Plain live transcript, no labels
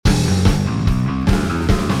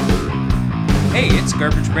Hey, it's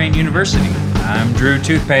Garbage Brain University. I'm Drew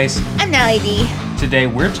Toothpaste. I'm Natalie D. Today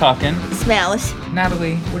we're talking... Smells.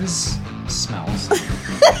 Natalie, what is smells?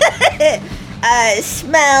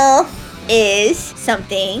 Smell is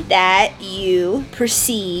something that you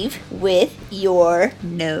perceive with your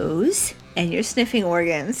nose and your sniffing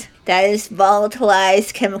organs. That is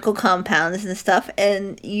volatilized chemical compounds and stuff,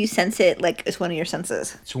 and you sense it like it's one of your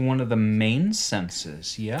senses. It's one of the main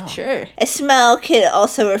senses, yeah. Sure. A smell could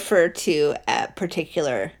also refer to a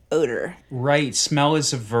particular odor. Right, smell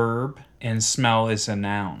is a verb, and smell is a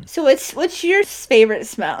noun. So what's your favorite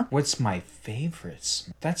smell? What's my favorite?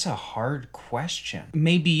 That's a hard question.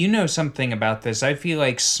 Maybe you know something about this. I feel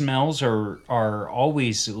like smells are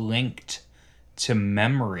always linked to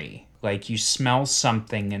memory. Like you smell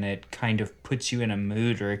something and it kind of puts you in a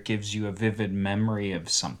mood or it gives you a vivid memory of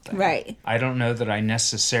something. Right. I don't know that I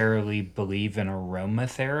necessarily believe in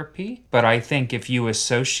aromatherapy, but I think if you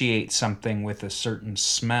associate something with a certain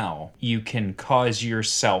smell, you can cause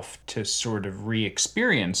yourself to sort of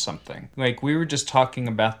re-experience something. Like we were just talking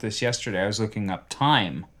about this yesterday. I was looking up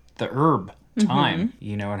thyme, the herb. Thyme.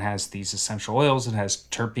 You know, it has these essential oils, it has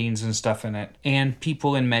terpenes and stuff in it. And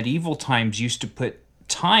people in medieval times used to put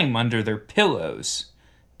thyme under their pillows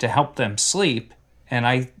to help them sleep. And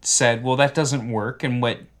I said, well, that doesn't work. And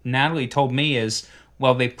what Natalie told me is,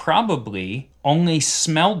 well, they probably only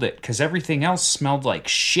smelled it because everything else smelled like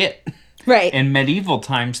shit. Right. In medieval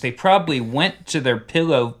times, they probably went to their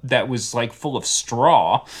pillow that was like full of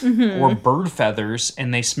straw or bird feathers,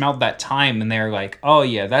 and they smelled that thyme, and they're like, oh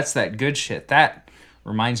yeah, that's that good shit. That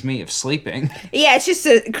reminds me of sleeping. Yeah, it's just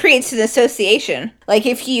it creates an association. Like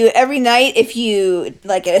every night,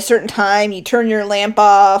 like at a certain time, you turn your lamp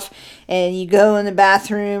off and you go in the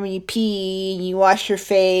bathroom and you pee and you wash your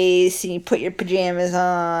face and you put your pajamas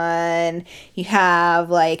on, you have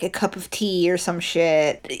like a cup of tea or some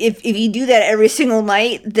shit. If you do that every single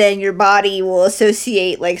night, then your body will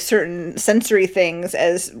associate like certain sensory things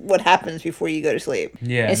as what happens before you go to sleep.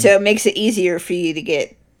 Yeah. And so it makes it easier for you to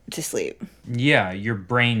get to sleep. Yeah, your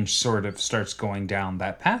brain sort of starts going down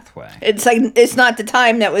that pathway. It's like it's not the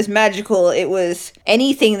time that was magical. It was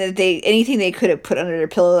anything they could have put under their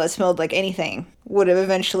pillow that smelled like anything would have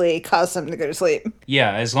eventually caused them to go to sleep.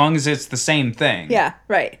 Yeah, as long as it's the same thing. Yeah,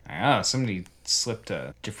 right. Oh, somebody slipped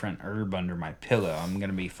a different herb under my pillow. I'm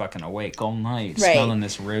gonna be fucking awake all night Right. smelling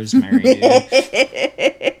this rosemary,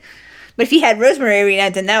 dude. But if you had rosemary every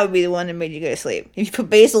night, then that would be the one that made you go to sleep. If you put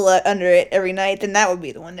basil under it every night, then that would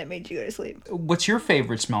be the one that made you go to sleep. What's your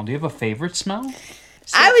favorite smell? Do you have a favorite smell?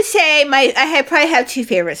 I would say I probably have two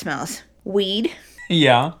favorite smells. Weed.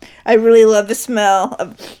 Yeah. I really love the smell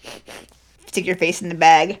of stick your face in the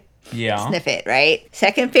bag. Yeah. Sniff it, right?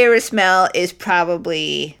 Second favorite smell is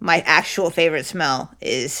probably my actual favorite smell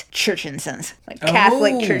is church incense. Like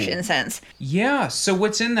Catholic church incense. Yeah. So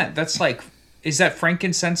what's in that? That's like, is that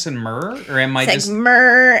frankincense and myrrh? Or am I It's just... like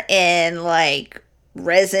myrrh and like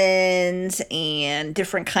resins and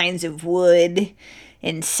different kinds of wood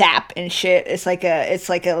and sap and shit. It's like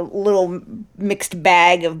a little mixed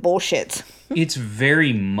bag of bullshit. It's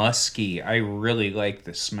very musky. I really like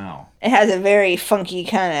the smell. It has a very funky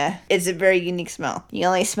it's a very unique smell. You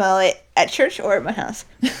only smell it at church or at my house.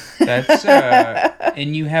 That's,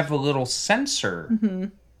 and you have a little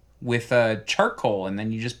sensor with charcoal, and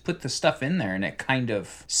then you just put the stuff in there, and it kind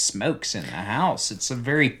of smokes in the house. It's a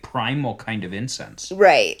very primal kind of incense.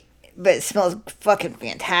 Right. But it smells fucking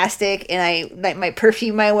fantastic, and like my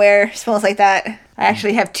perfume I wear smells like that. I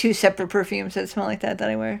actually have two separate perfumes that smell like that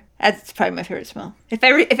I wear. That's probably my favorite smell. If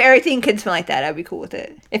everything could smell like that, I'd be cool with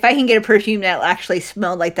it. If I can get a perfume that actually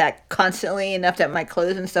smelled like that constantly enough that my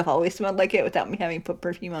clothes and stuff always smelled like it without me having to put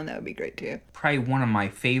perfume on, that would be great too. Probably one of my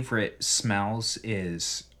favorite smells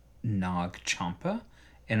is Nag Champa,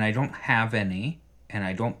 and I don't have any, and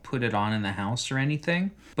I don't put it on in the house or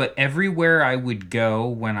anything. But everywhere I would go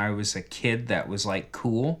when I was a kid that was like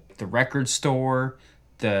cool, the record store,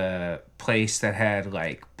 the place that had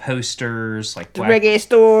like posters, like the reggae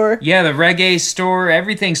store. Yeah, the reggae store.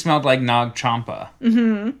 Everything smelled like Nag Champa.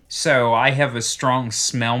 Mm-hmm. So I have a strong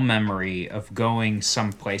smell memory of going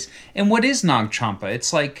someplace. And what is Nag Champa?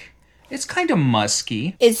 It's kind of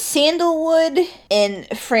musky. It's sandalwood and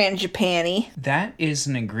frangipani. That is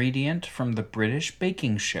an ingredient from the British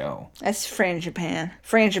baking show. That's frangipani.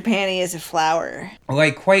 Frangipani is a flower.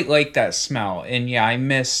 I quite like that smell. And yeah, I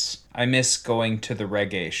miss going to the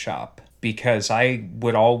reggae shop because I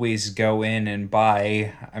would always go in and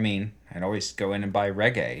buy, I'd always go in and buy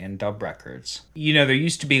reggae and dub records. You know, there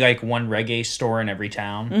used to be like one reggae store in every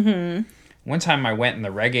town. Mm-hmm. One time I went in the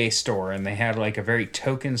reggae store and they had like a very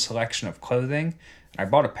token selection of clothing. I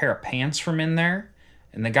bought a pair of pants from in there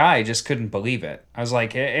And the guy just couldn't believe it. I was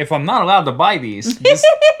like, if I'm not allowed to buy these,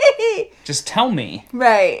 just tell me.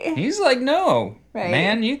 Right. He's like, no, Right.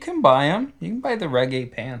 man, you can buy them. You can buy the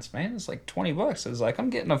reggae pants, man. It's like $20. I was like, I'm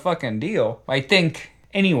getting a fucking deal. I think,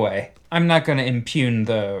 anyway, I'm not going to impugn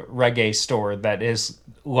the reggae store that is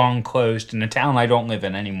long closed in a town I don't live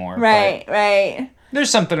in anymore. Right, right. There's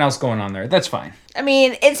something else going on there. That's fine. I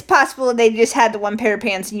mean, it's possible they just had the one pair of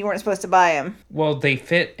pants and you weren't supposed to buy them. Well, they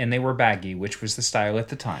fit and they were baggy, which was the style at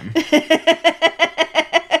the time. They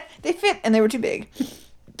fit and they were too big.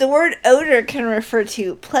 The word odor can refer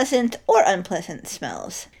to pleasant or unpleasant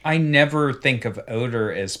smells. I never think of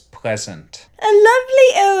odor as pleasant. A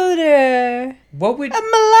lovely odor. What would... A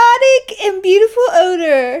melodic and beautiful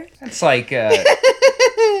odor. That's like a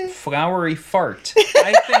flowery fart.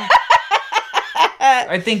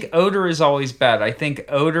 I think odor is always bad. I think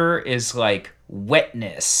odor is like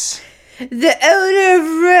wetness. The odor of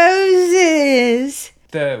roses.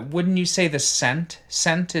 Wouldn't you say the scent?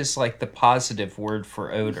 Scent is like the positive word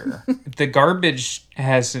for odor. If the garbage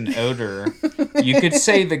has an odor, you could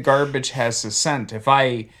say the garbage has a scent. If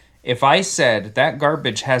I said that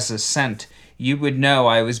garbage has a scent, you would know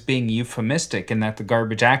I was being euphemistic and that the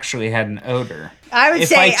garbage actually had an odor. I would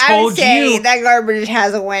say that garbage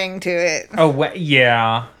has a wang to it.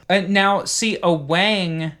 Yeah. Now, see, a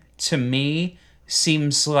wang to me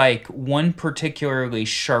seems like one particularly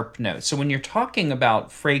sharp note. So when you're talking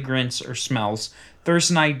about fragrance or smells,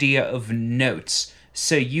 there's an idea of notes.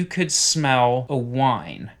 So you could smell a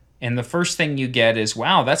wine, and the first thing you get is,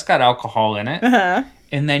 wow, that's got alcohol in it. Uh-huh.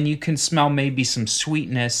 And then you can smell maybe some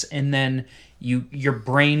sweetness, and then your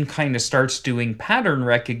brain kind of starts doing pattern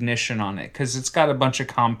recognition on it because it's got a bunch of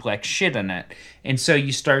complex shit in it. And so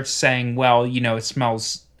you start saying, well, it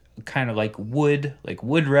smells kind of like wood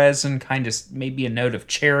resin, kind of maybe a note of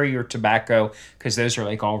cherry or tobacco, because those are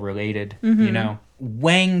like all related,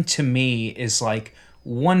 Wang to me is like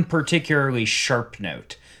one particularly sharp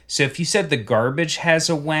note. So if you said the garbage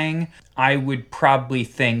has a wang, I would probably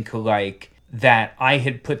think like that I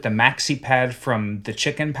had put the maxi pad from the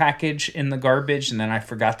chicken package in the garbage and then I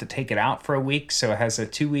forgot to take it out for a week, so it has a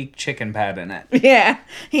 2-week chicken pad in it. Yeah.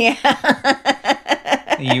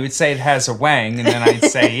 You would say it has a wang, and then I'd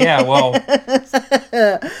say, yeah, well...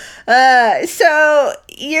 So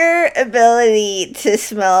your ability to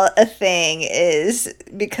smell a thing is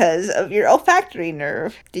because of your olfactory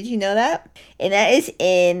nerve. Did you know that? And that is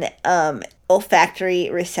in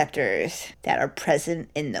olfactory receptors that are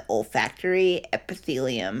present in the olfactory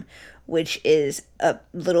epithelium, which is a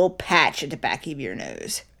little patch at the back of your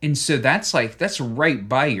nose. And so that's right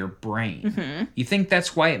by your brain. Mm-hmm. You think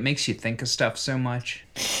that's why it makes you think of stuff so much?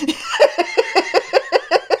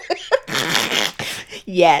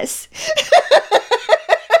 Yes.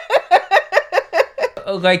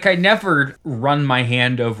 Like, I never run my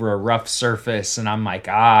hand over a rough surface and I'm like,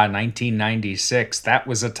 1996, that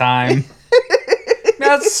was a time.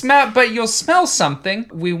 But you'll smell something.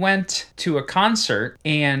 We went to a concert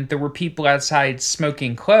and there were people outside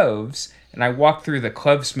smoking cloves, and I walked through the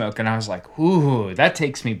clove smoke and I was like, ooh, that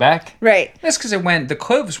takes me back. Right. That's because the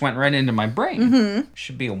cloves went right into my brain. Mm-hmm.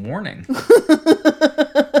 Should be a warning.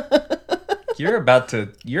 You're about to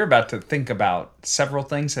think about several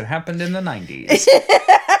things that happened in the 90s.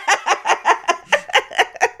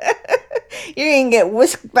 You're going to get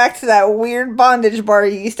whisked back to that weird bondage bar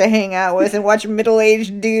you used to hang out with and watch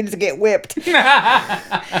middle-aged dudes get whipped.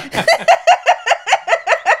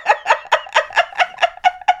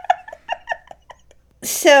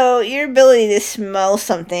 So your ability to smell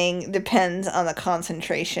something depends on the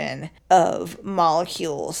concentration of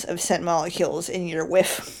scent molecules in your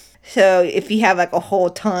whiff. So if you have like a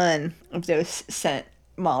whole ton of those scent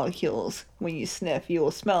molecules, when you sniff, you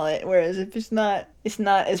will smell it. Whereas if it's not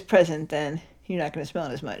as present, then you're not going to smell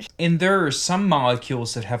it as much. And there are some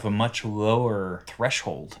molecules that have a much lower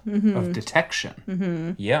threshold of detection.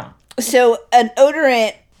 Mm-hmm. Yeah. So an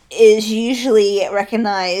odorant is usually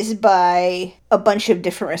recognized by a bunch of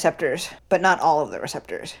different receptors, but not all of the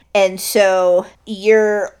receptors. And so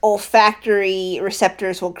your olfactory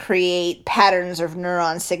receptors will create patterns of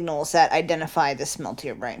neuron signals that identify the smell to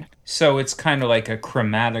your brain. So it's kind of like a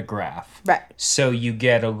chromatograph. Right. So you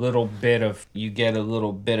get a little bit of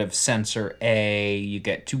sensor A, you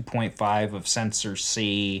get 2.5 of sensor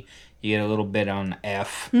C, you get a little bit on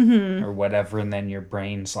F or whatever, and then your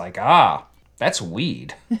brain's like, that's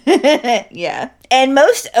weed. Yeah. And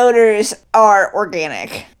most odors are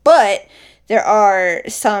organic, but there are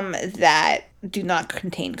some that do not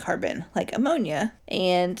contain carbon, like ammonia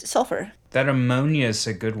and sulfur. That ammonia is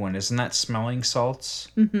a good one. Isn't that smelling salts?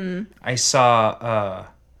 Mm-hmm. I saw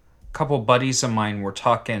couple buddies of mine were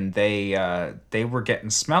talking. They were getting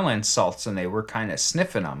smelling salts and they were kind of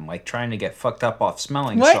sniffing them, like trying to get fucked up off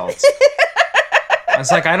smelling What? salts. I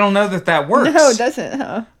was like, I don't know that works. No, it doesn't,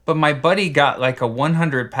 huh? But my buddy got like a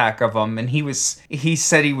 100 pack of them, and he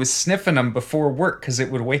said he was sniffing them before work because it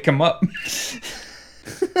would wake him up.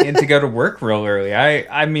 And to go to work real early.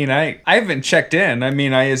 I mean, I haven't checked in. I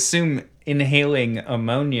mean, I assume inhaling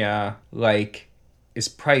ammonia, like, is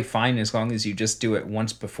probably fine as long as you just do it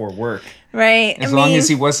once before work. Right. As long as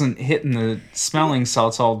he wasn't hitting the smelling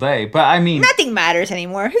salts all day. But I mean... Nothing matters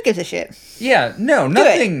anymore. Who gives a shit? Yeah, no, Do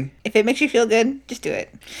nothing... it. If it makes you feel good, just do it.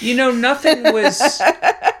 You know, nothing was...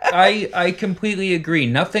 I completely agree.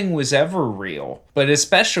 Nothing was ever real. But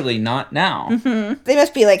especially not now. Mm-hmm. They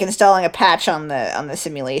must be, like, installing a patch on the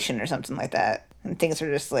simulation or something like that. And things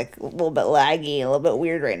are just, like, a little bit laggy, a little bit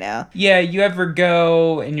weird right now. Yeah, you ever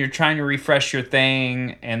go and you're trying to refresh your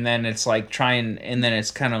thing, and then it's like and then it's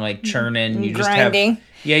kind of like churning. You Grinding. Just have...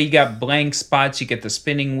 Yeah, you got blank spots, you get the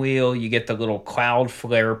spinning wheel, you get the little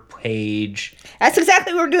Cloudflare page. That's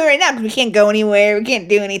exactly what we're doing right now, because we can't go anywhere, we can't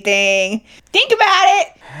do anything. Think about it!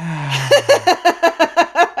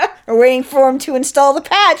 We're waiting for him to install the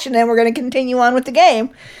patch, and then we're going to continue on with the game.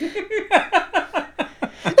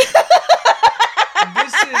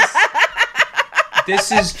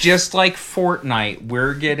 This is just like Fortnite.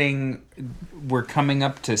 We're coming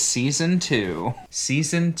up to Season 2.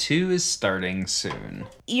 Season 2 is starting soon.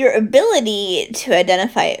 Your ability to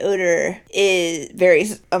identify odor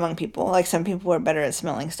varies among people. Like, some people are better at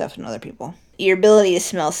smelling stuff than other people. Your ability to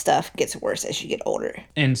smell stuff gets worse as you get older.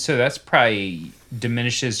 And so that's probably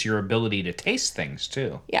diminishes your ability to taste things,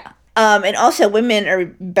 too. Yeah. And also, women are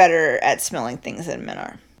better at smelling things than men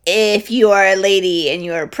are. If you are a lady and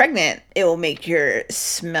you are pregnant, it will make your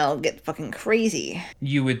smell get fucking crazy.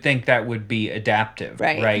 You would think that would be adaptive,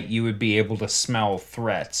 right? You would be able to smell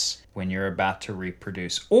threats when you're about to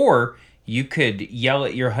reproduce. Or you could yell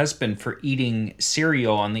at your husband for eating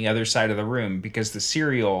cereal on the other side of the room because the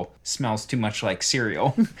cereal smells too much like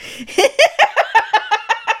cereal.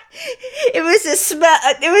 It was the smell.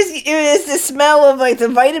 It was the smell of, like, the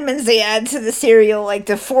vitamins they add to the cereal, like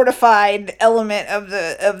the fortified element of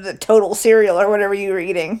the Total cereal or whatever you were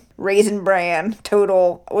eating. Raisin Bran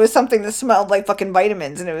Total was something that smelled like fucking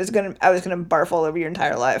vitamins, and I was gonna barf all over your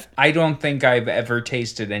entire life. I don't think I've ever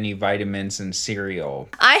tasted any vitamins in cereal.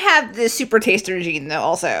 I have the super taster gene though,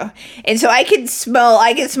 also, and so I can smell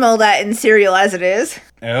that in cereal as it is.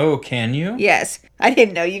 Oh, can you? Yes, I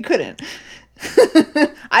didn't know you couldn't.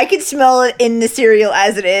 I could smell it in the cereal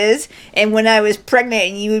as it is, and when I was pregnant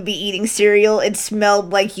and you would be eating cereal, it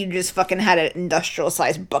smelled like you just fucking had an industrial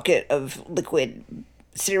sized bucket of liquid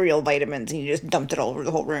cereal vitamins and you just dumped it all over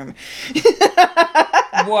the whole room.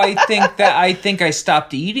 Well, I think I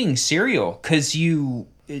stopped eating cereal because you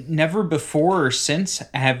never before or since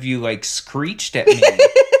have you, like, screeched at me.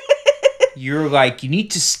 You're like, you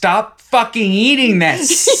need to stop fucking eating that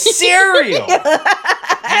cereal.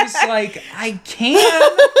 I was like, I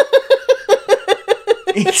can.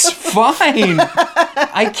 It's fine.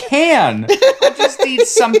 I can. I just need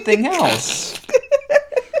something else.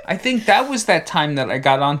 I think that was that time that I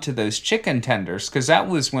got onto those chicken tenders, because that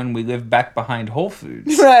was when we lived back behind Whole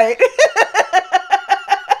Foods. Right.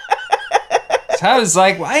 So I was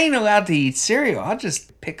like, well, I ain't allowed to eat cereal. I'll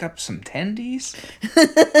just pick up some tendies.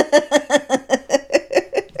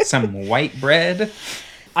 Some white bread.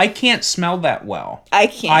 I can't smell that well. I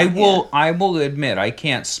can't. I will admit I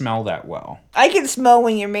can't smell that well. I can smell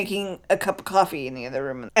when you're making a cup of coffee in the other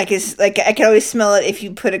room. I can always smell it if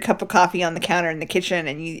you put a cup of coffee on the counter in the kitchen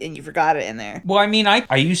and you forgot it in there. Well, I mean,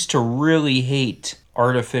 I used to really hate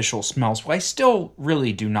artificial smells. Well, I still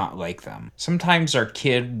really do not like them. Sometimes our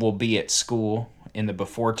kid will be at school in the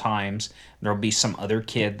before times. There'll be some other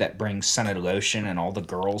kid that brings scented lotion and all the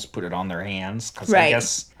girls put it on their hands. Because right.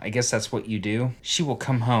 I guess that's what you do. She will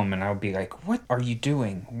come home and I'll be like, what are you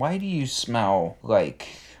doing? Why do you smell like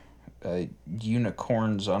a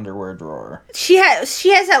unicorn's underwear drawer? She has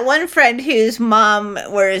that one friend whose mom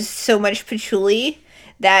wears so much patchouli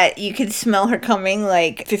that you can smell her coming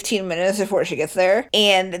like 15 minutes before she gets there.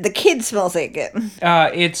 And the kid smells like it.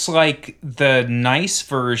 It's like the nice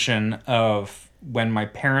version of when my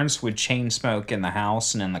parents would chain smoke in the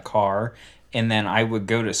house and in the car, and then I would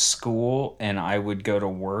go to school and I would go to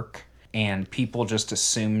work, and people just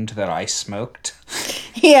assumed that I smoked.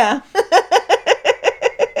 Yeah.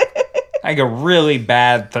 Like a really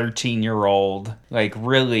bad 13-year-old. Like,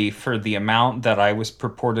 really, for the amount that I was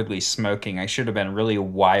purportedly smoking, I should have been really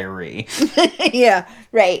wiry. Yeah,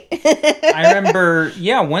 right. I remember,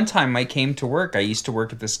 one time I came to work. I used to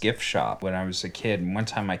work at this gift shop when I was a kid, and one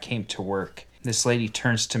time I came to work, this lady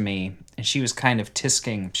turns to me, and she was kind of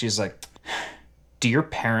tisking. She's like, do your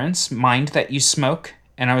parents mind that you smoke?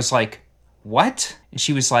 And I was like, what? And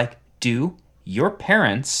she was like, do your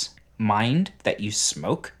parents mind that you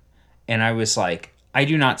smoke? And I was like, I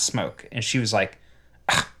do not smoke. And she was like,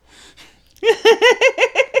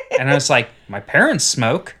 and I was like, my parents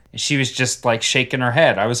smoke. And she was just like shaking her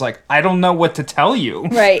head. I was like, I don't know what to tell you.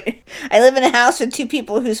 Right. I live in a house with two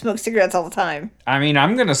people who smoke cigarettes all the time. I mean,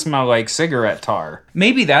 I'm going to smell like cigarette tar.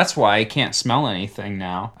 Maybe that's why I can't smell anything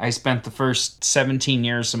now. I spent the first 17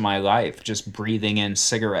 years of my life just breathing in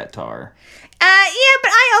cigarette tar. Yeah, but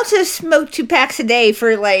I also smoked 2 packs a day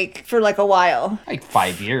for like a while. Like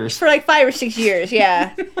 5 years. For like 5 or 6 years,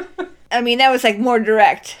 yeah. I mean, that was like more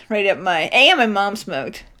direct, right up my... And my mom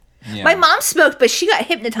smoked. Yeah. My mom smoked, but she got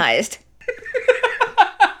hypnotized.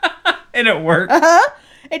 And it worked. Uh-huh.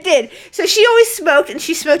 It did. So she always smoked, and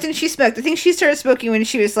she smoked, and she smoked. I think she started smoking when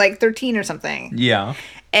she was like 13 or something. Yeah.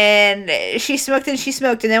 And she smoked, and she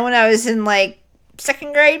smoked. And then when I was in like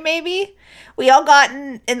 2nd grade, maybe, we all got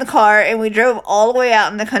in the car, and we drove all the way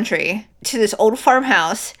out in the country to this old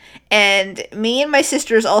farmhouse. And me and my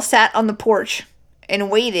sisters all sat on the porch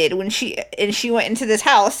and waited when she went into this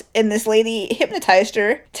house, and this lady hypnotized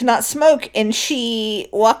her to not smoke, and she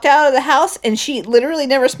walked out of the house, and she literally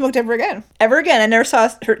never smoked ever again. Ever again. I never saw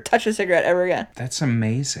her touch a cigarette ever again. That's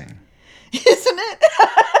amazing. Isn't it?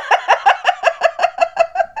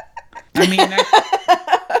 I mean,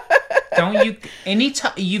 don't you...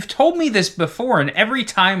 Anytime you've told me this before, and every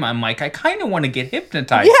time I'm like, I kind of want to get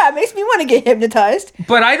hypnotized. Yeah, it makes me want to get hypnotized.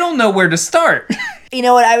 But I don't know where to start. You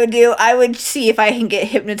know what I would do? I would see if I can get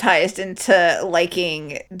hypnotized into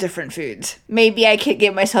liking different foods. Maybe I could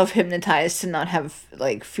get myself hypnotized to not have,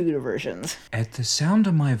 like, food aversions. At the sound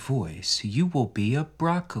of my voice, you will be a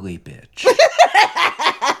broccoli bitch.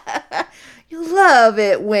 You love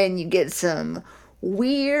it when you get some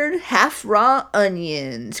weird half-raw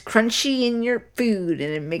onions crunchy in your food,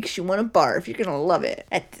 and it makes you want to barf. You're gonna love it.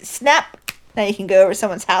 At the snap, now you can go over to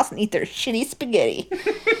someone's house and eat their shitty spaghetti.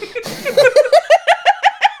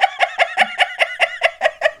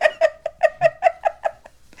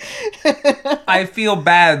 I feel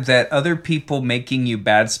bad that other people making you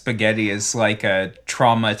bad spaghetti is like a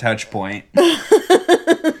trauma touch point.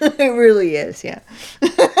 It really is, yeah.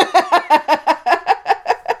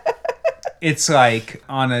 It's like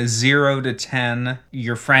on a 0 to 10,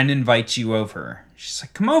 your friend invites you over. She's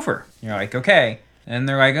like, come over. You're like, okay. And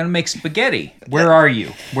they're like, I'm going to make spaghetti. Where are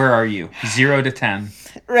you? 0 to 10.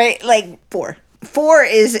 Right, like 4. 4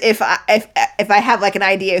 is if I have like an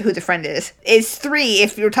idea who the friend is. It's 3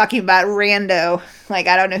 if you're talking about rando. Like,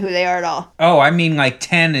 I don't know who they are at all. Oh, I mean like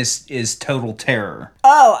 10 is total terror.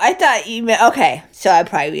 Oh, I thought you meant, okay. So I'd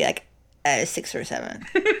probably be like a 6 or 7.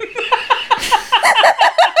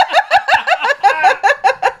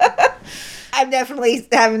 I'm definitely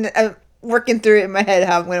working through it in my head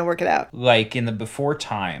how I'm going to work it out. Like in the before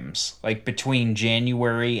times, like between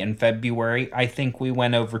January and February, I think we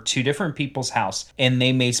went over 2 different people's house and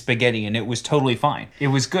they made spaghetti and it was totally fine. It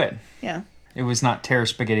was good. Yeah. It was not terror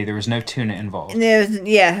spaghetti. There was no tuna involved.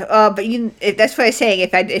 Yeah. But that's what I'm saying.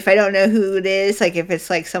 If I don't know who it is, like if it's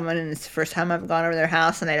like someone and it's the first time I've gone over their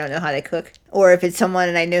house and I don't know how they cook, or if it's someone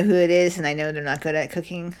and I know who it is and I know they're not good at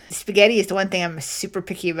cooking, spaghetti is the one thing I'm super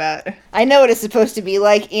picky about. I know what it's supposed to be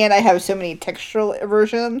like, and I have so many textural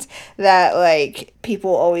aversions that like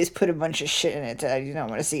people always put a bunch of shit in it that I do not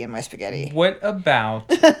want to see in my spaghetti. What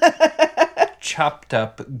about chopped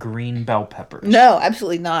up green bell peppers? No,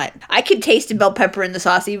 absolutely not. I could taste a bell pepper in the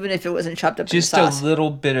sauce even if it wasn't chopped up Just in the sauce. Just a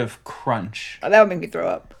little bit of crunch. Oh, that would make me throw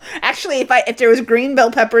up. Actually, if there was green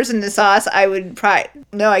bell peppers in the sauce, I would probably...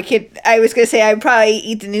 No, I can't. I was going to say I'd probably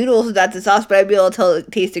eat the noodles without the sauce, but I'd be able to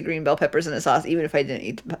taste the green bell peppers in the sauce even if I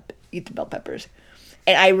didn't eat the bell peppers.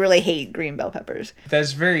 And I really hate green bell peppers.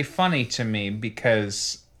 That's very funny to me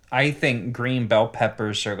because I think green bell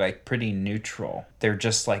peppers are like pretty neutral. They're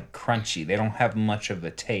just like crunchy. They don't have much of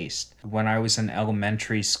a taste. When I was in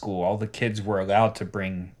elementary school, all the kids were allowed to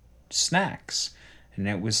bring snacks. And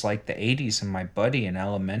it was like the 80s, and my buddy in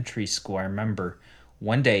elementary school, I remember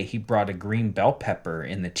one day he brought a green bell pepper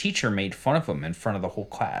and the teacher made fun of him in front of the whole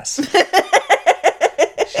class.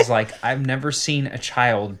 She's like, I've never seen a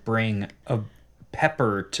child bring a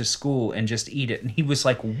pepper to school and just eat it. And he was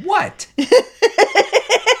like, what?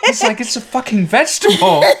 He's like, it's a fucking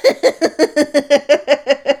vegetable.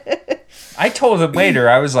 I told him later,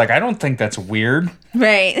 I was like, I don't think that's weird.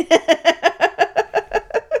 Right.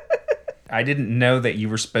 I didn't know that you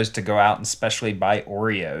were supposed to go out and specially buy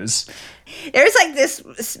Oreos. There's like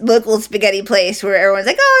this local spaghetti place where everyone's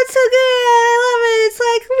like, oh, it's so good. I love it. It's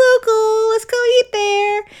like local. Let's go eat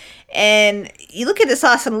there. And you look at the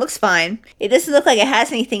sauce and it looks fine. It doesn't look like it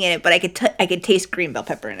has anything in it, but I could taste green bell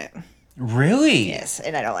pepper in it. Really? Yes,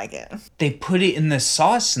 and I don't like it. They put it in the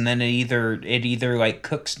sauce and then it either like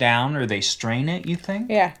cooks down or they strain it, you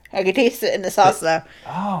think? Yeah, I could taste it in the sauce though.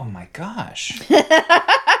 Oh my gosh. You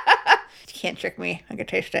can't trick me. I could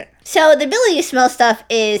taste it. So the ability to smell stuff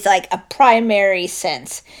is like a primary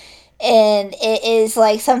sense. And it is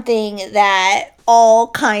like something that all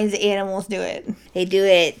kinds of animals do it. They do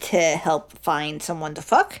it to help find someone to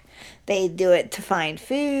fuck. They do it to find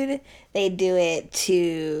food. They do it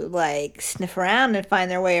to like sniff around and find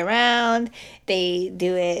their way around. They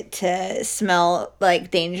do it to smell like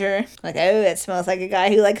danger. Like, oh, that smells like a guy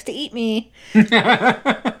who likes to eat me.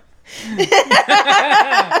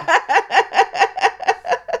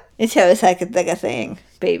 It's always like a thing,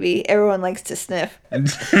 baby. Everyone likes to sniff. I'm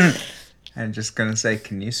just gonna say,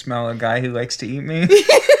 can you smell a guy who likes to eat me?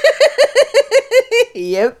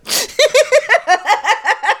 Yep.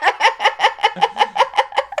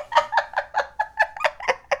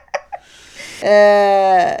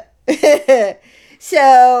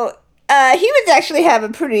 So, humans actually have a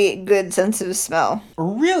pretty good sense of smell.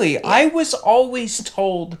 Really? Yeah. I was always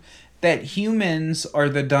told that humans are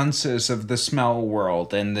the dunces of the smell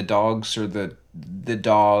world, and the dogs are the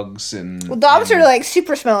dogs, and... Well, dogs are, like,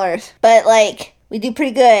 super smellers, but, like, we do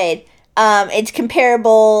pretty good. It's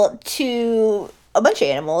comparable to a bunch of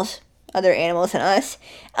animals, other animals than us,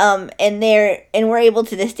 and we're able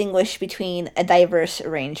to distinguish between a diverse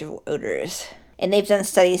range of odors. And they've done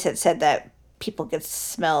studies that said that people could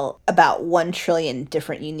smell about 1 trillion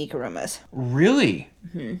different unique aromas. Really?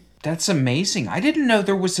 Mm-hmm. That's amazing. I didn't know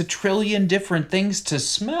there was 1 trillion different things to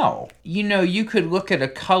smell. You know, you could look at a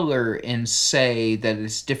color and say that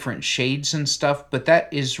it's different shades and stuff, but that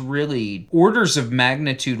is really orders of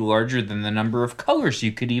magnitude larger than the number of colors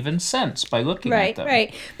you could even sense by looking at them.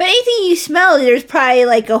 Right. But anything you smell, there's probably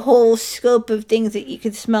like a whole scope of things that you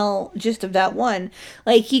could smell just of that one.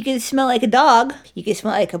 Like, you could smell like a dog. You could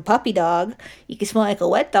smell like a puppy dog. You could smell like a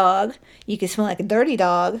wet dog. You could smell like a dirty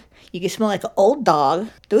dog. You can smell like an old dog.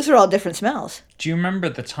 Those are all different smells. Do you remember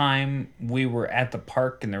the time we were at the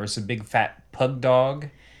park and there was a big fat pug dog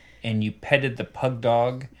and you petted the pug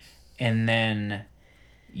dog and then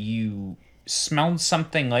you smelled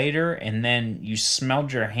something later and then you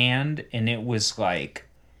smelled your hand and it was like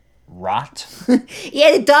rot?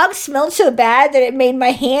 Yeah, the dog smelled so bad that it made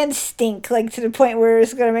my hand stink, like to the point where it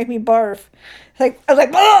was going to make me barf. Like, I was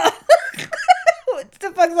like, oh! What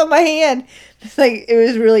the fuck's on my hand? It's like, it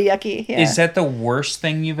was really yucky. Yeah. Is that the worst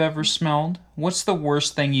thing you've ever smelled? What's the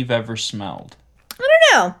worst thing you've ever smelled? I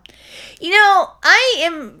don't know. You know,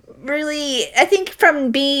 I think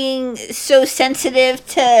from being so sensitive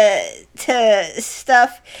to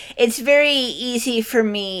stuff, it's very easy for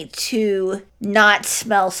me to not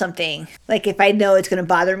smell something. Like, if I know it's going to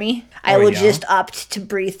bother me, I will just opt to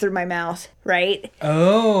breathe through my mouth, right?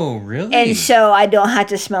 Oh, really? And so I don't have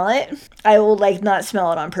to smell it. I will, like, not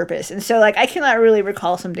smell it on purpose. And so, like, I cannot really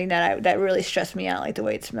recall something that really stressed me out, like the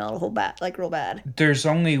way it smelled real bad. There's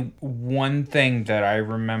only one thing that I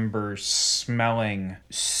remember smelling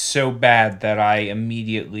so bad that I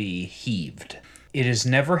immediately heaved. It has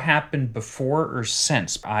never happened before or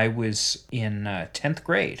since. I was in 10th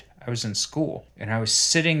grade. I was in school, and I was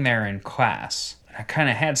sitting there in class, and I kind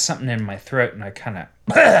of had something in my throat, and I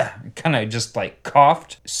kind of just like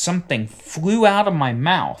coughed. Something flew out of my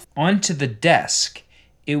mouth onto the desk.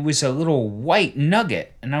 It was a little white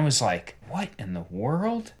nugget, and I was like, what in the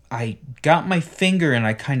world? I got my finger, and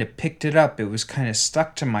I kind of picked it up. It was kind of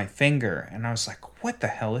stuck to my finger, and I was like, what the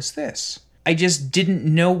hell is this? I just didn't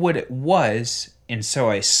know what it was, and so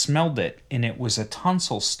I smelled it, and it was a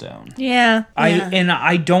tonsil stone. Yeah.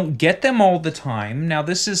 I don't get them all the time. Now,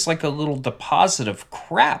 this is like a little deposit of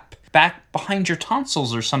crap back behind your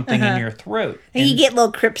tonsils or something in your throat. And you get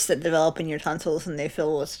little crypts that develop in your tonsils, and they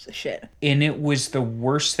fill with shit. And it was the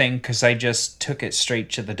worst thing, because I just took it straight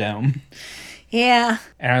to the dome. Yeah.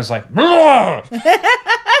 And I was like,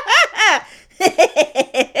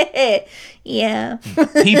 yeah.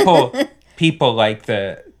 People like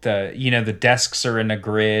the desks are in a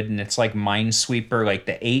grid and it's like Minesweeper, like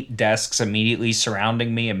the 8 desks immediately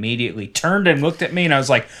surrounding me immediately turned and looked at me and I was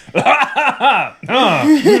like,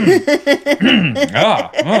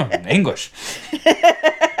 English.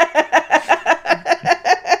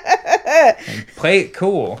 Play it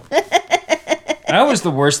cool. That was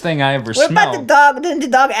the worst thing I ever smelled. What about the dog? Didn't the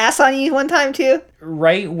dog ass on you one time too?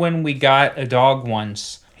 Right when we got a dog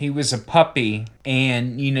once, he was a puppy,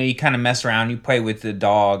 and you kind of mess around, you play with the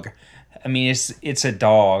dog. I mean, it's a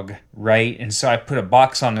dog, right? And so I put a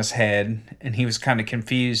box on his head, and he was kind of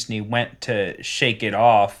confused, and he went to shake it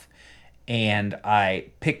off, and I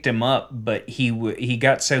picked him up, but he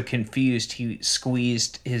got so confused he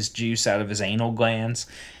squeezed his juice out of his anal glands,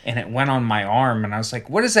 and it went on my arm, and I was like,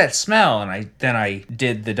 "What does that smell?" And I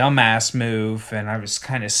did the dumbass move, and I was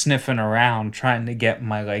kind of sniffing around trying to get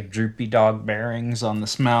my like droopy dog bearings on the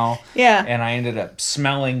smell. Yeah. And I ended up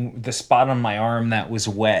smelling the spot on my arm that was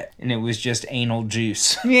wet, and it was just anal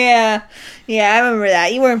juice. Yeah. Yeah, I remember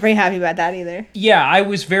that. You weren't very happy about that either. Yeah, I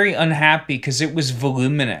was very unhappy because it was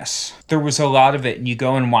voluminous. There was a lot of it, and you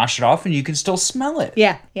go and wash it off, and you can still smell it.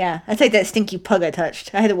 Yeah, yeah. That's like that stinky pug I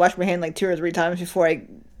touched. I had to wash my hand like 2 or 3 times before I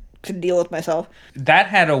could deal with myself. That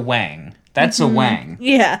had a wang. That's a wang.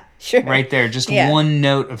 Yeah, sure. Right there. Just one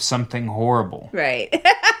note of something horrible. Right.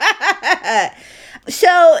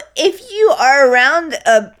 So, if you are around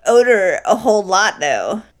a odor a whole lot,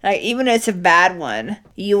 though, like even if it's a bad one,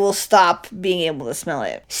 you will stop being able to smell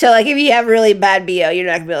it. So, like if you have really bad BO, you're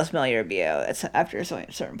not gonna be able to smell your BO. That's after a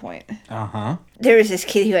certain point. There was this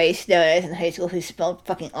kid who I used to know in high school who smelled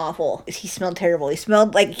fucking awful. He smelled terrible. He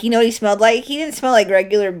smelled like, you know what he smelled like? He didn't smell like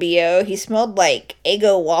regular BO. He smelled like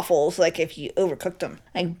Eggo waffles, like if you overcooked them.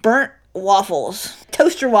 Like burnt waffles.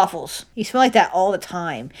 Toaster waffles. He smelled like that all the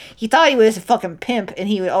time. He thought he was a fucking pimp, and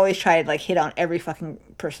he would always try to like hit on every fucking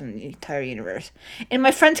person in the entire universe. And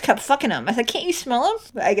my friends kept fucking him. I said, "Can't you smell him?"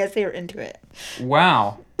 But I guess they were into it.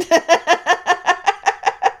 Wow.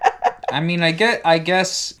 I mean, I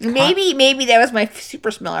guess Maybe that was my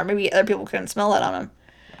super smeller. Maybe other people couldn't smell that on him.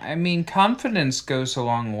 I mean, confidence goes a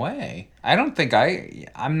long way. I don't think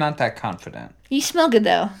I'm not that confident. You smell good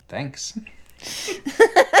though. Thanks.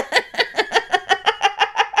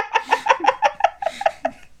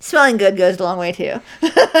 Smelling good goes a long way too.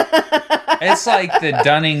 It's like the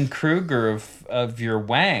Dunning-Kruger of your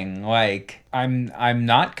wang. Like I'm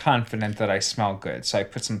not confident that I smell good, so I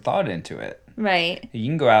put some thought into it. Right. You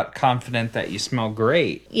can go out confident that you smell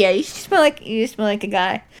great. Yeah, you smell like a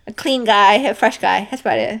guy, a clean guy, a fresh guy. That's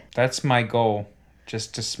about it. That's my goal,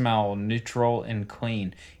 just to smell neutral and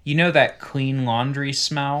clean. You know that clean laundry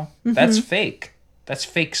smell? Mm-hmm. That's fake. That's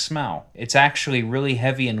fake smell. It's actually really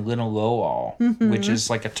heavy in linalool, which is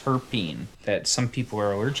like a terpene that some people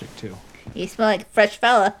are allergic to. You smell like a fresh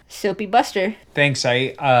fella. Soapy Buster. Thanks.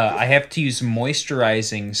 I have to use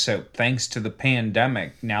moisturizing soap thanks to the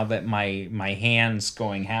pandemic. Now that my hands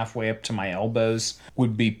going halfway up to my elbows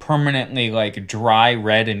would be permanently like dry,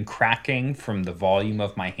 red, and cracking from the volume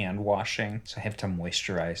of my hand washing. So I have to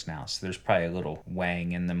moisturize now. So there's probably a little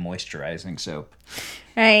wang in the moisturizing soap.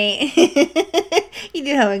 Right. You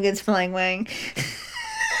do have a good smelling wang.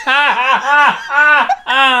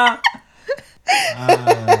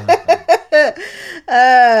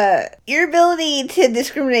 Your ability to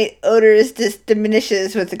discriminate odors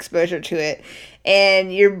diminishes with exposure to it,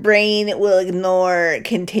 and your brain will ignore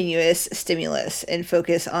continuous stimulus and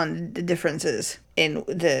focus on the differences in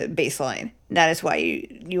the baseline. That is why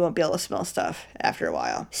you won't be able to smell stuff after a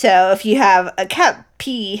while. So if you have a cat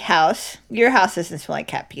pee house, your house doesn't smell like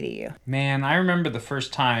cat pee to you. Man, I remember the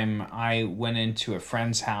first time I went into a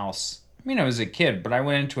friend's house. I mean, I was a kid, but I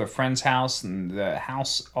went into a friend's house, and the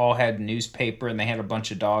house all had newspaper, and they had a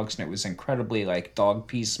bunch of dogs, and it was incredibly, like, dog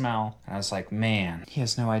pee smell. And I was like, man, he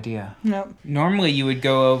has no idea. Nope. Normally, you would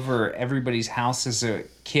go over everybody's house as a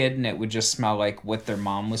kid, and it would just smell like what their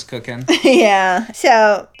mom was cooking. Yeah.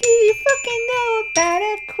 So, do you fucking know about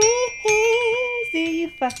a quiz? Do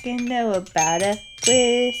you fucking know about a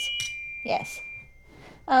quiz? Yes.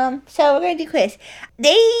 So we're going to do quiz.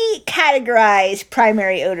 They categorize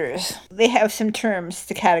primary odors. They have some terms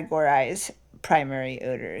to categorize primary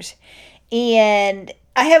odors. And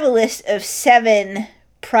I have a list of 7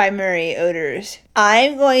 primary odors.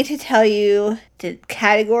 I'm going to tell you the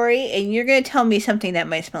category, and you're going to tell me something that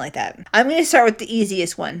might smell like that. I'm going to start with the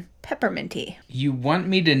easiest one. Pepperminty. You want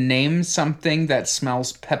me to name something that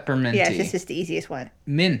smells pepperminty? Yes, this is the easiest one.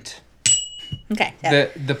 Mint. Okay. So.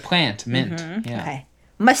 The plant, mint. Mm-hmm. Yeah. Okay.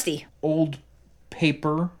 Musty. Old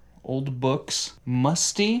paper, old books.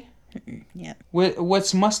 Musty? Yeah.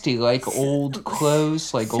 What's musty? Like old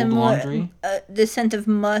clothes? Like old laundry? The scent of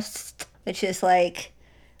must, which is like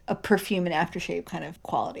a perfume and aftershave kind of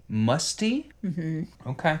quality. Musty? Mm-hmm.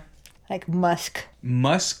 Okay. Like musk.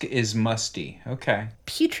 Musk is musty. Okay.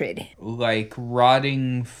 Putrid. Like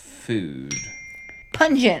rotting food.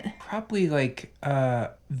 Pungent. Probably like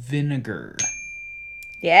vinegar.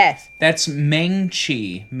 Yes. That's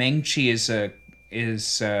mangchi. Mangchi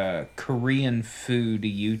is a Korean food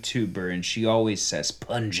YouTuber, and she always says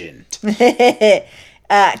pungent.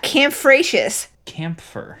 Camphratius.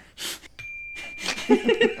 Camphor.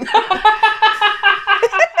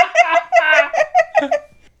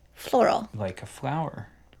 Floral. Like a flower.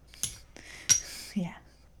 Yeah.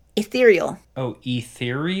 Ethereal. Oh,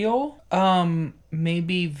 ethereal?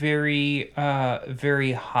 Maybe very,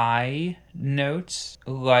 very high notes,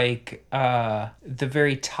 like, the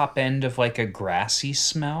very top end of, like, a grassy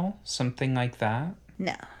smell, something like that.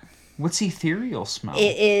 No. What's ethereal smell?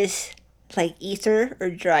 It is like ether or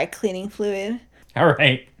dry cleaning fluid. All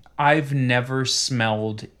right. I've never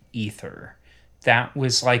smelled ether. That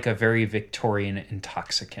was like a very Victorian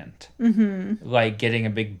intoxicant. Mm-hmm. Like getting a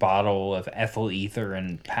big bottle of ethyl ether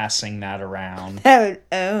and passing that around. I would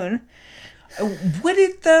own. Would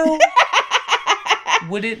it though?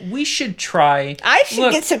 Would it? We should try. I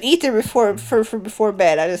should get some ether before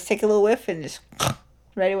bed. I just take a little whiff and just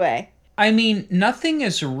right away. I mean, nothing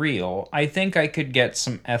is real. I think I could get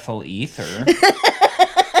some ethyl ether.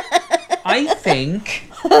 I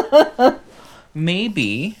think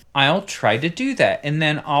maybe I'll try to do that, and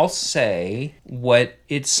then I'll say what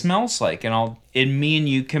it smells like, and me and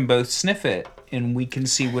you can both sniff it, and we can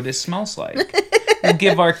see what it smells like. We'll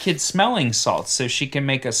give our kid smelling salts so she can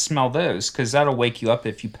make us smell those, because that'll wake you up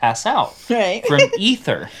if you pass out Right. from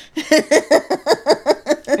ether.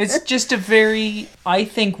 It's just I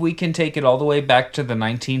think we can take it all the way back to the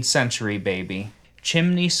 19th century, baby.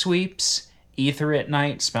 Chimney sweeps, ether at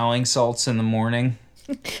night, smelling salts in the morning.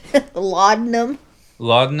 Laudanum.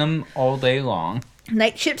 Laudanum all day long.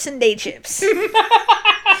 Night chips and day chips.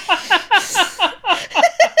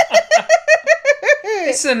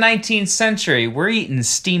 It's the 19th century. We're eating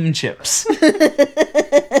steam chips.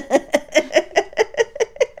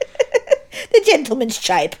 The gentleman's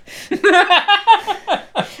chipe.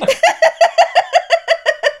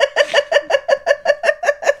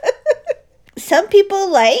 Some people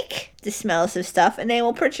like the smells of stuff and they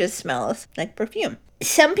will purchase smells like perfume.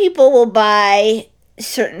 Some people will buy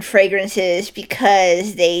certain fragrances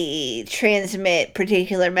because they transmit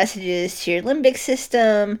particular messages to your limbic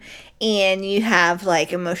system and you have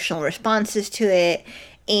like emotional responses to it,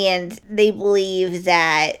 and they believe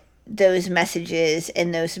that those messages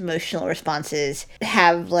and those emotional responses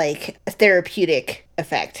have like a therapeutic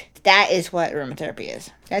effect. That is what aromatherapy is.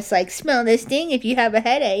 That's like, smell this thing if you have a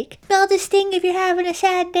headache. Smell this thing if you're having a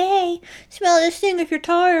sad day. Smell this thing if you're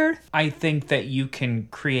tired. I think that you can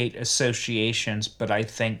create associations, but I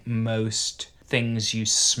think most things you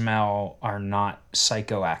smell are not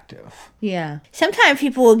psychoactive. Yeah. Sometimes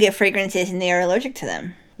people will get fragrances and they are allergic to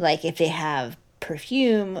them. Like if they have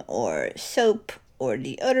perfume or soap or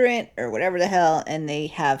deodorant or whatever the hell, and they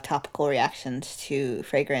have topical reactions to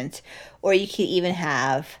fragrance. Or you could even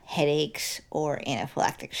have headaches or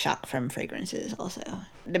anaphylactic shock from fragrances also.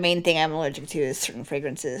 The main thing I'm allergic to is certain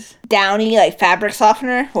fragrances. Downy, like fabric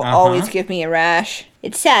softener, will always give me a rash.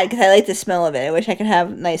 It's sad because I like the smell of it. I wish I could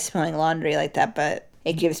have nice smelling laundry like that, but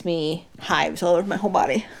it gives me hives all over my whole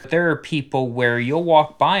body. There are people where you'll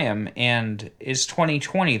walk by them and it's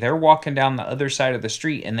 2020. They're walking down the other side of the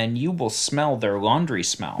street and then you will smell their laundry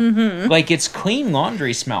smell. Mm-hmm. Like it's clean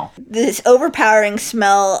laundry smell. This overpowering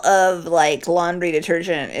smell of like laundry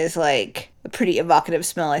detergent is like a pretty evocative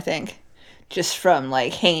smell, I think. Just from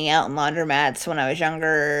like hanging out in laundromats when I was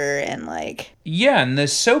younger and like... Yeah, and the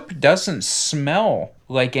soap doesn't smell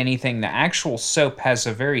like anything. The actual soap has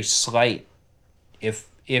a very slight, if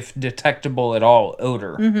detectable at all,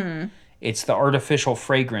 odor. Mm-hmm. It's the artificial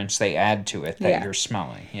fragrance they add to it that you're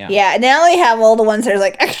smelling. Yeah. Yeah, now they have all the ones that are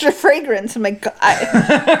like extra fragrance. I'm like,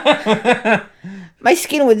 my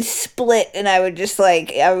skin would split and I would just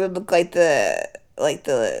like, I would look like the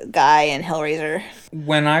guy in Hellraiser.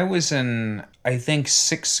 When I was in, I think,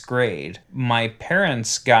 6th grade, my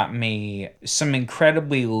parents got me some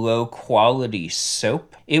incredibly low quality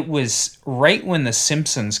soap. It was right when The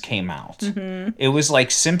Simpsons came out. Mm-hmm. It was like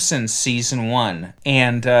Simpsons season 1.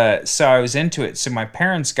 And so I was into it. So my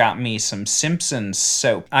parents got me some Simpsons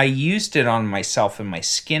soap. I used it on myself and my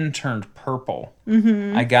skin turned purple.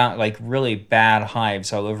 Mm-hmm. I got like really bad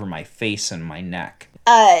hives all over my face and my neck.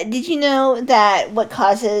 Did you know that what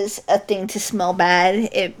causes a thing to smell bad,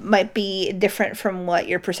 it might be different from what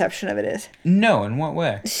your perception of it is? No, in what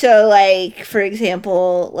way? So, like, for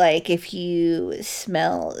example, like, if you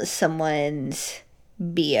smell someone's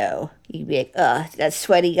BO, you'd be like, ugh, that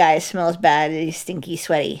sweaty guy smells bad, he's stinky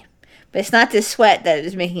sweaty. But it's not the sweat that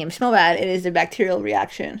is making him smell bad, it is the bacterial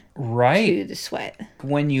reaction to the sweat.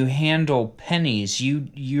 When you handle pennies,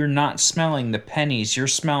 you're not smelling the pennies, you're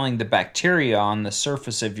smelling the bacteria on the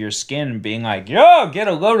surface of your skin being like, yo, get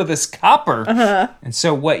a load of this copper. Uh-huh. And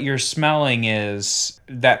so what you're smelling is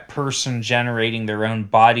that person generating their own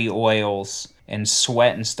body oils and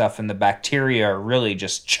sweat and stuff, and the bacteria are really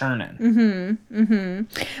just churning. Mm-hmm. Mm-hmm.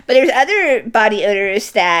 But there's other body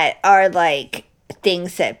odors that are like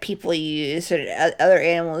things that people use or other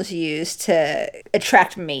animals use to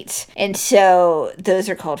attract mates. And so those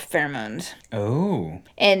are called pheromones. Oh.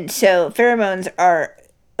 And so pheromones are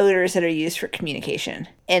odors that are used for communication.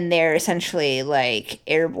 And they're essentially like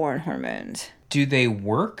airborne hormones. Do they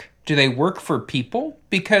work? Do they work for people?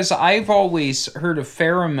 Because I've always heard of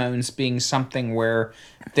pheromones being something where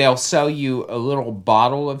they'll sell you a little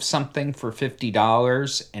bottle of something for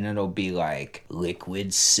 $50 and it'll be like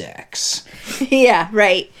liquid sex. Yeah,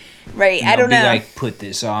 right. Right. And I don't know. like, put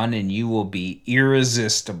this on and you will be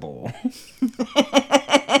irresistible.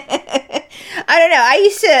 I don't know.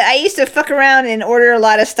 I used to fuck around and order a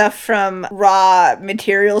lot of stuff from raw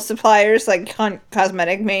material suppliers like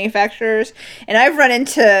cosmetic manufacturers, and I've run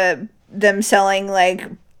into them selling like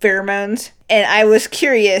pheromones, and I was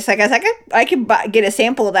curious. Like I could get a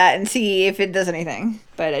sample of that and see if it does anything,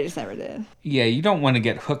 but I just never did. Yeah, you don't want to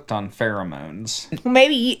get hooked on pheromones. Well,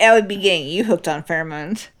 maybe I would be getting you hooked on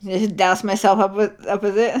pheromones. Just douse myself up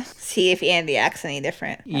with it. See if Andy acts any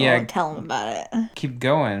different. Yeah. I won't tell him about it. Keep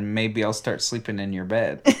going. Maybe I'll start sleeping in your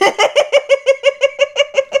bed.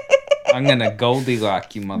 I'm gonna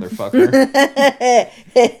Goldilocks you, motherfucker.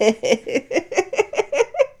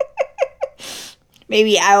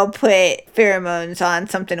 Maybe I will put pheromones on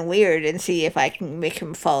something weird and see if I can make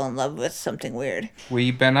him fall in love with something weird. What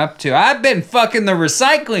you been up to? I've been fucking the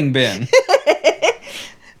recycling bin.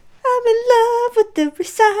 I'm in love with the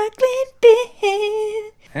recycling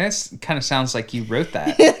bin. That kind of sounds like you wrote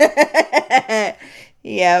that.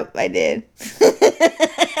 Yep, I did. So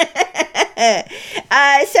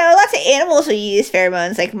lots of animals will use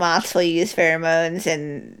pheromones, like moths will use pheromones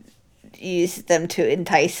and use them to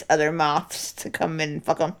entice other moths to come and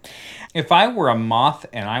fuck them. If I were a moth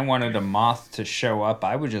and I wanted a moth to show up,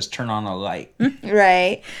 I would just turn on a light.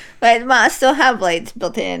 Right. But moths still have lights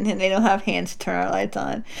built in, and they don't have hands to turn our lights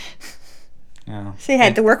on. Yeah. So they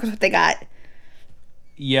had to work with what they got.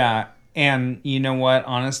 Yeah, and you know what?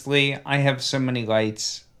 Honestly, I have so many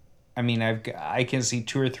lights. I mean, I can see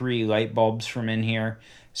 2 or 3 light bulbs from in here.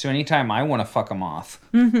 So anytime I want to fuck a moth,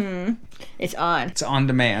 It's on. it's on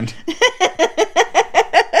demand.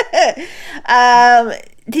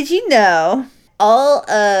 Did you know all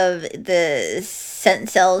of the scent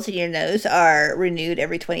cells in your nose are renewed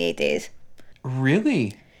every 28 days?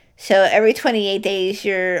 Really? So every 28 days,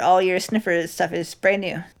 all your sniffer stuff is brand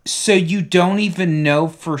new. So you don't even know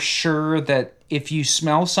for sure that if you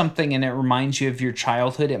smell something and it reminds you of your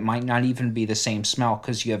childhood, it might not even be the same smell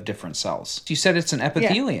because you have different cells. You said it's an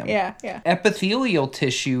epithelium. Yeah. Epithelial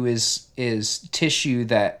tissue is tissue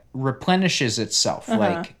that replenishes itself,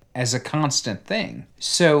 like as a constant thing.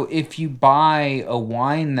 So if you buy a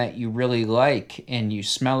wine that you really like and you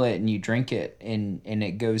smell it and you drink it and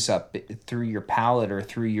it goes up through your palate or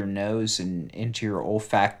through your nose and into your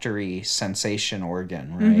olfactory sensation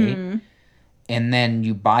organ, right? And then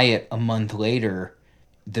you buy it a month later,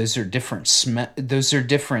 those are different cells.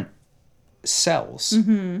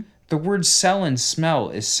 The word cell and smell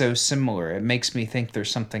is so similar. It makes me think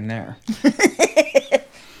there's something there.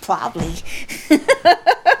 Probably.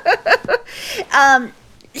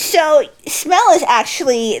 So smell is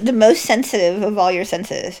actually the most sensitive of all your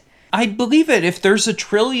senses. I'd believe it. If there's a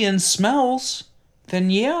trillion smells, then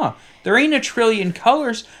yeah. There ain't a trillion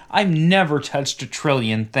colors. I've never touched a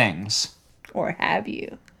trillion things. Or have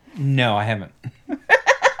you? No, I haven't.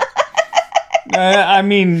 I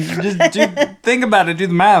mean, just think about it. Do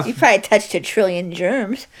the math. You probably touched 1 trillion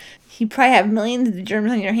germs. You probably have millions of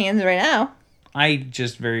germs on your hands right now. I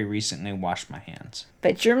just very recently washed my hands.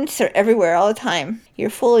 But germs are everywhere all the time. You're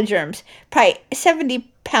full of germs. Probably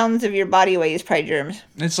 70 pounds of your body weight is probably germs.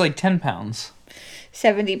 It's like 10 pounds.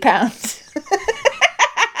 70 pounds.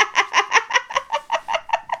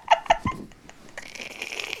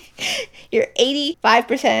 You're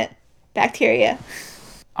 85% bacteria.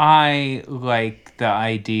 I like the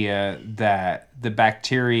idea that the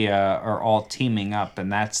bacteria are all teaming up and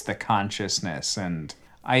that's the consciousness. And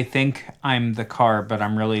I think I'm the car, but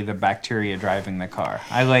I'm really the bacteria driving the car.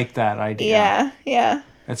 I like that idea. Yeah.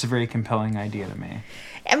 That's a very compelling idea to me.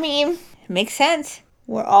 I mean, it makes sense.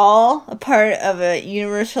 We're all a part of a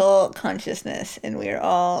universal consciousness, and we are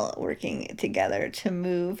all working together to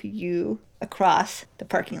move you across the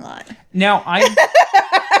parking lot. Now, I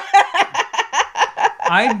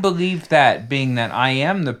believe that, being that I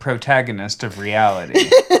am the protagonist of reality.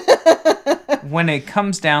 When it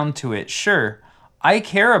comes down to it, sure, I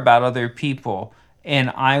care about other people, and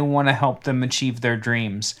I want to help them achieve their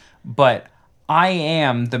dreams, but I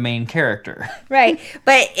am the main character. Right.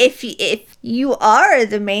 But if you are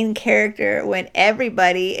the main character when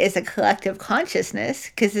everybody is a collective consciousness,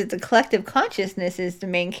 because the collective consciousness is the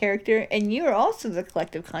main character, and you are also the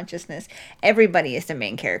collective consciousness, everybody is the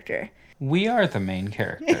main character. We are the main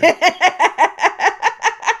character.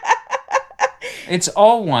 It's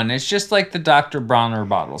all one. It's just like the Dr. Bronner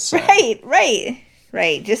bottle said.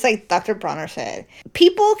 Right. Just like Dr. Bronner said.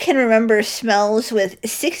 People can remember smells with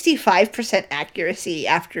 65% accuracy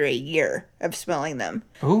after a year of smelling them.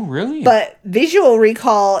 Oh, really? But visual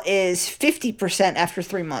recall is 50% after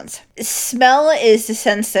 3 months. Smell is the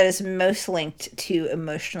sense that is most linked to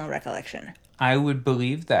emotional recollection. I would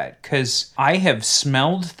believe that, because I have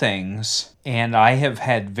smelled things and I have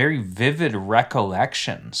had very vivid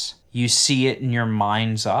recollections. You see it in your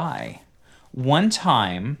mind's eye. One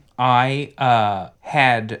time, I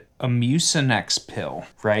had a Mucinex pill,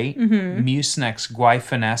 right? Mm-hmm. Mucinex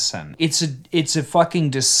guaifenesin. It's a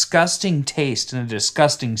fucking disgusting taste and a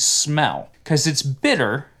disgusting smell, because it's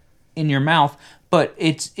bitter in your mouth, but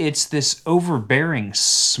it's this overbearing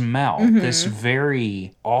smell, this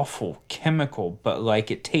very awful chemical, but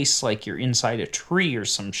like it tastes like you're inside a tree or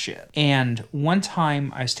some shit. And one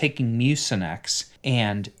time I was taking Mucinex,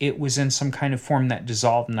 and it was in some kind of form that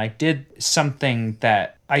dissolved, and I did something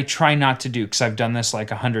that I try not to do, because I've done this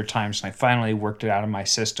like 100 times, and I finally worked it out of my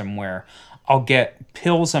system, where I'll get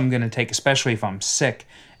pills I'm going to take, especially if I'm sick,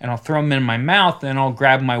 and I'll throw them in my mouth, and I'll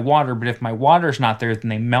grab my water, but if my water's not there, then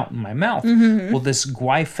they melt in my mouth. Mm-hmm. Well, this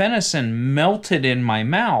guaifenesin melted in my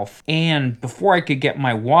mouth, and before I could get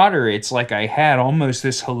my water, it's like I had almost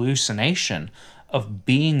this hallucination of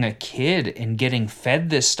being a kid and getting fed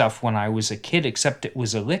this stuff when I was a kid, except it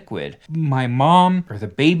was a liquid. My mom or the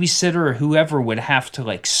babysitter or whoever would have to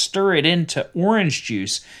like stir it into orange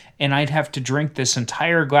juice, and I'd have to drink this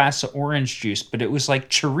entire glass of orange juice, but it was like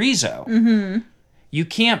chorizo. Mm-hmm. You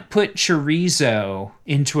can't put chorizo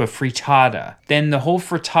into a frittata. Then the whole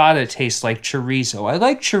frittata tastes like chorizo. I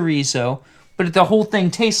like chorizo, but the whole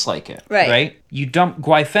thing tastes like it, right? You dump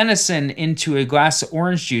guaifenesin into a glass of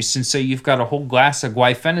orange juice, and so you've got a whole glass of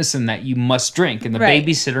guaifenesin that you must drink, and the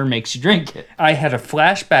babysitter makes you drink it. I had a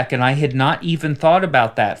flashback, and I had not even thought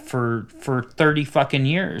about that for 30 fucking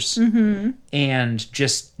years. Mm-hmm. And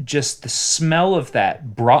just the smell of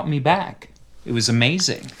that brought me back. It was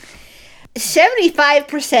amazing.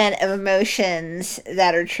 75% of emotions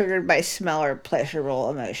that are triggered by smell are pleasurable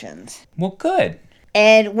emotions. Well, good.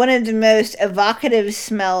 And one of the most evocative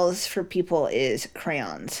smells for people is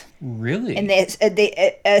crayons. Really? And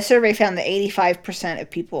a survey found that 85% of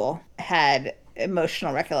people had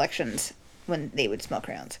emotional recollections when they would smell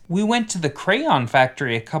crayons. We went to the crayon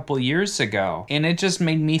factory a couple years ago, and it just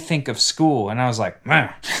made me think of school, and I was like,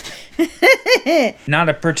 man. Not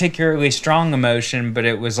a particularly strong emotion, but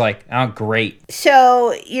it was like, oh, great.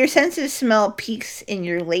 So your sense of smell peaks in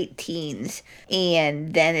your late teens,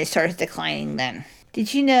 and then it starts declining then.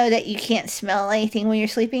 Did you know that you can't smell anything when you're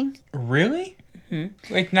sleeping? Really?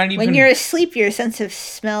 Mm-hmm. Like not even... When you're asleep, your sense of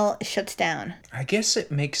smell shuts down. I guess it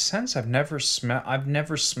makes sense. I've never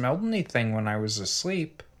smelled anything when I was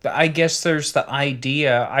asleep. But I guess there's the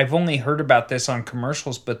idea, I've only heard about this on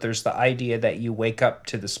commercials, but there's the idea that you wake up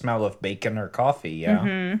to the smell of bacon or coffee, yeah?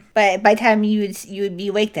 Mm-hmm. But by the time you would be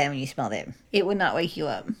awake then when you smelled it. It would not wake you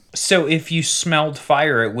up. So if you smelled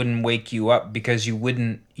fire, it wouldn't wake you up because you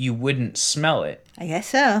wouldn't smell it. I guess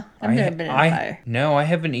so. I've never been in a fire. No, I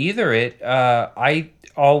haven't either. I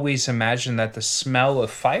always imagined that the smell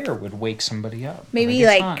of fire would wake somebody up. Maybe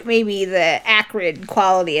maybe the acrid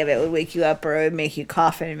quality of it would wake you up, or it would make you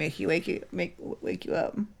cough and make you wake you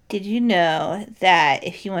up. Did you know that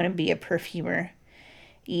if you want to be a perfumer,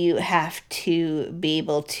 you have to be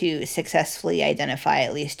able to successfully identify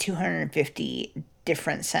at least 250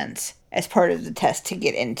 different scents as part of the test to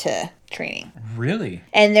get into training? Really?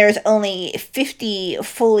 And there's only 50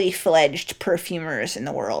 fully fledged perfumers in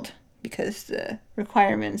the world, because the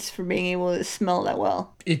requirements for being able to smell that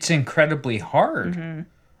well. It's incredibly hard. Mm-hmm.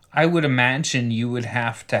 I would imagine you would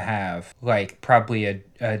have to have like probably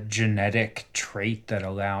a genetic trait that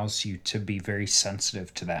allows you to be very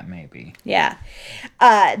sensitive to that, maybe. Yeah.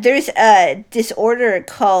 There's a disorder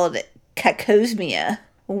called cacosmia,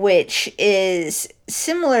 which is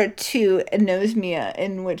similar to anosmia,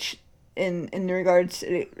 in which in regards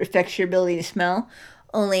it affects your ability to smell.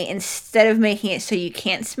 Only instead of making it so you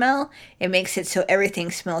can't smell, it makes it so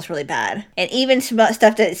everything smells really bad. And even stuff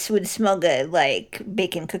that would smell good, like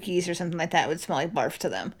bacon cookies or something like that, would smell like barf to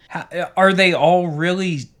them. Are they all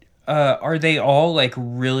really... are they all like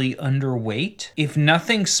really underweight? If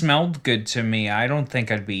nothing smelled good to me, I don't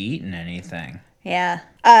think I'd be eating anything. Yeah.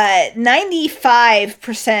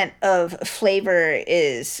 95% of flavor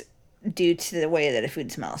is due to the way that a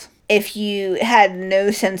food smells. If you had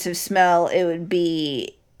no sense of smell, it would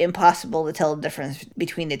be impossible to tell the difference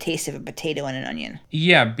between the taste of a potato and an onion.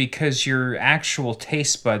 Yeah, because your actual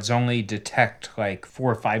taste buds only detect like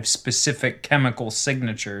 4 or 5 specific chemical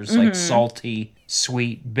signatures, like salty,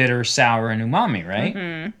 sweet, bitter, sour, and umami,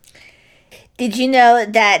 right? Did you know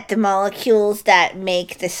that the molecules that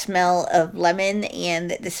make the smell of lemon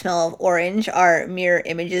and the smell of orange are mirror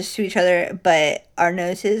images to each other, but our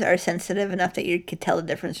noses are sensitive enough that you could tell the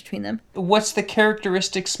difference between them? What's the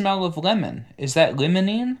characteristic smell of lemon? Is that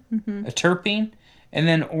limonene? A terpene? And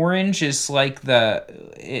then orange is like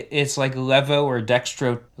it's like levo or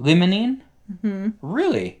dextrolimonene?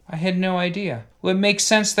 Really? I had no idea. Well, it makes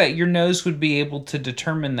sense that your nose would be able to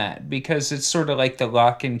determine that because it's sort of like the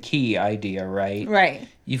lock and key idea, right? Right.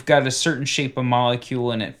 You've got a certain shape of molecule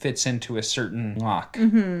and it fits into a certain lock.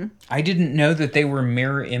 I didn't know that they were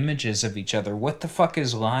mirror images of each other. What the fuck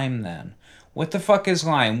is lime then? What the fuck is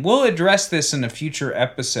lime? We'll address this in a future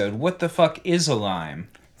episode. What the fuck is a lime?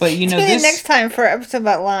 But you know, Tune in next time for an episode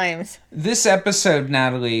about limes. This episode,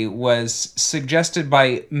 Natalie, was suggested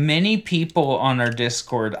by many people on our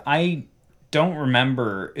Discord. I don't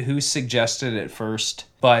remember who suggested it first,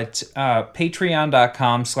 but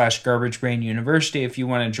patreon.com/garbagebrainuniversity if you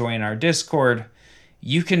want to join our Discord.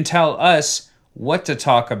 You can tell us what to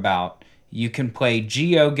talk about. You can play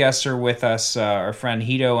GeoGuessr with us. Our friend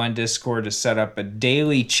Hito on Discord has set up a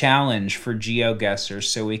daily challenge for GeoGuessr.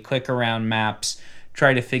 So we click around maps,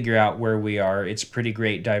 try to figure out where we are. It's a pretty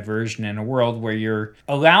great diversion in a world where you're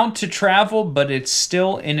allowed to travel, but it's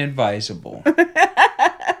still inadvisable.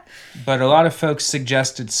 But a lot of folks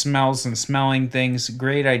suggested smells and smelling things.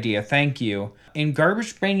 Great idea. Thank you. And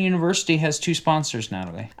Garbage Brain University has 2 sponsors,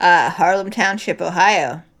 Natalie. Harlem Township,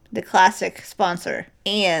 Ohio, the classic sponsor,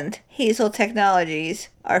 and Hazel Technologies,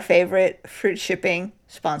 our favorite fruit shipping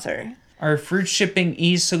sponsor. Our fruit shipping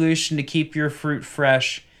e-solution to keep your fruit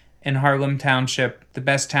fresh in Harlem Township, the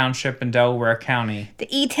best township in Delaware County. The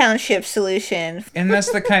e-township solution. And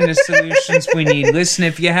that's the kind of solutions we need. Listen,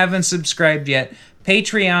 if you haven't subscribed yet,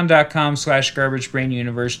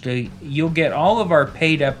 patreon.com/garbagebrainuniversity. You'll get all of our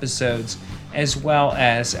paid episodes as well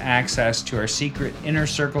as access to our secret inner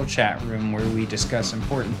circle chat room where we discuss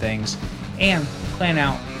important things and plan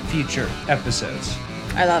out future episodes.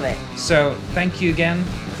 I love it. So thank you again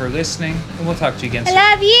for listening, and we'll talk to you again soon.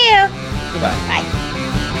 I love you. Goodbye. Bye.